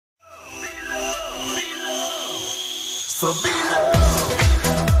Hey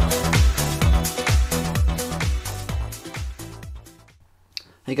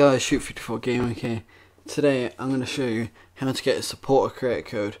guys, Shoot54 Gaming here. Today I'm going to show you how to get a supporter creator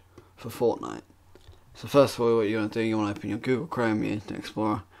code for Fortnite. So first of all, what you want to do, you want to open your Google Chrome, your Internet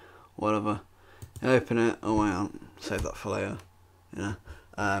Explorer, whatever. You open it, oh wait, I'll save that for later.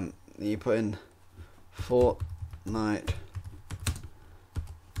 You put in Fortnite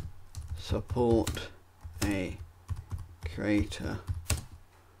support a creator,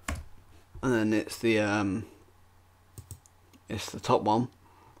 and then it's the top one,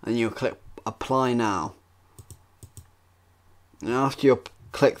 and you'll click apply now. And after you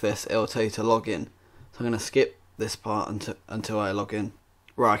click this, it will tell you to log in. So I'm going to skip this part until I log in.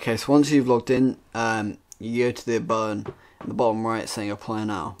 Right, okay, so once you've logged in, you go to the button in the bottom right saying apply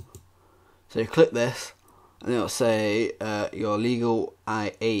now. So you click this, and it'll say your legal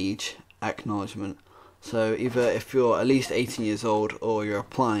age acknowledgement. So either if you're at least 18 years old, or you're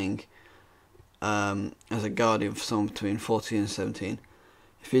applying as a guardian for someone between 14 and 17.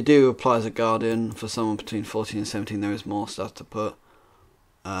 If you do apply as a guardian for someone between 14 and 17, there is more stuff to put.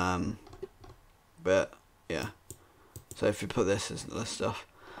 But yeah, so if you put this, there's less stuff.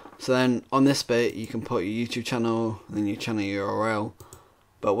 So then on this bit, you can put your YouTube channel and then your channel URL.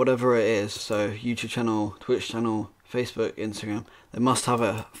 But whatever it is, so YouTube channel, Twitch channel, Facebook, Instagram, they must have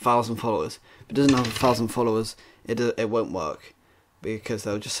 1,000 followers. If it doesn't have 1,000 followers, it won't work, because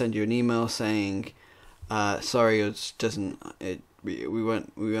they'll just send you an email saying, sorry, we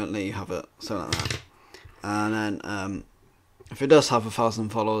won't let you have it, something like that. And then if it does have 1,000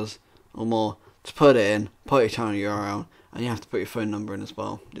 followers or more, just put it in, put your channel URL, and you have to put your phone number in as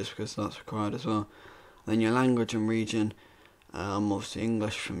well, just because that's required as well. And then your language and region, obviously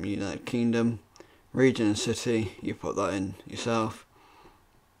English from United Kingdom. Region and city, you put that in yourself.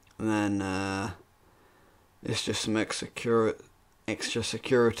 And then it's just some extra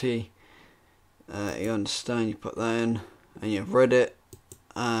security. You understand, you put that in, and you've read it,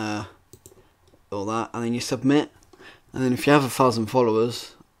 all that, and then you submit. And then if you have 1,000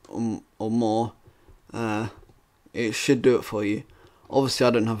 followers or more, it should do it for you. Obviously, I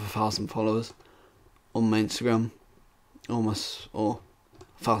don't have 1,000 followers on my Instagram, or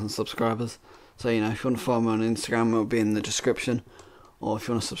 1,000 subscribers. So if you want to follow me on Instagram, it'll be in the description, or if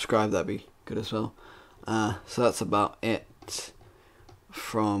you want to subscribe, that'd be good as well. So that's about it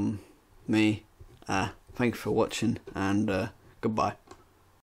from me. Thank you for watching, and goodbye.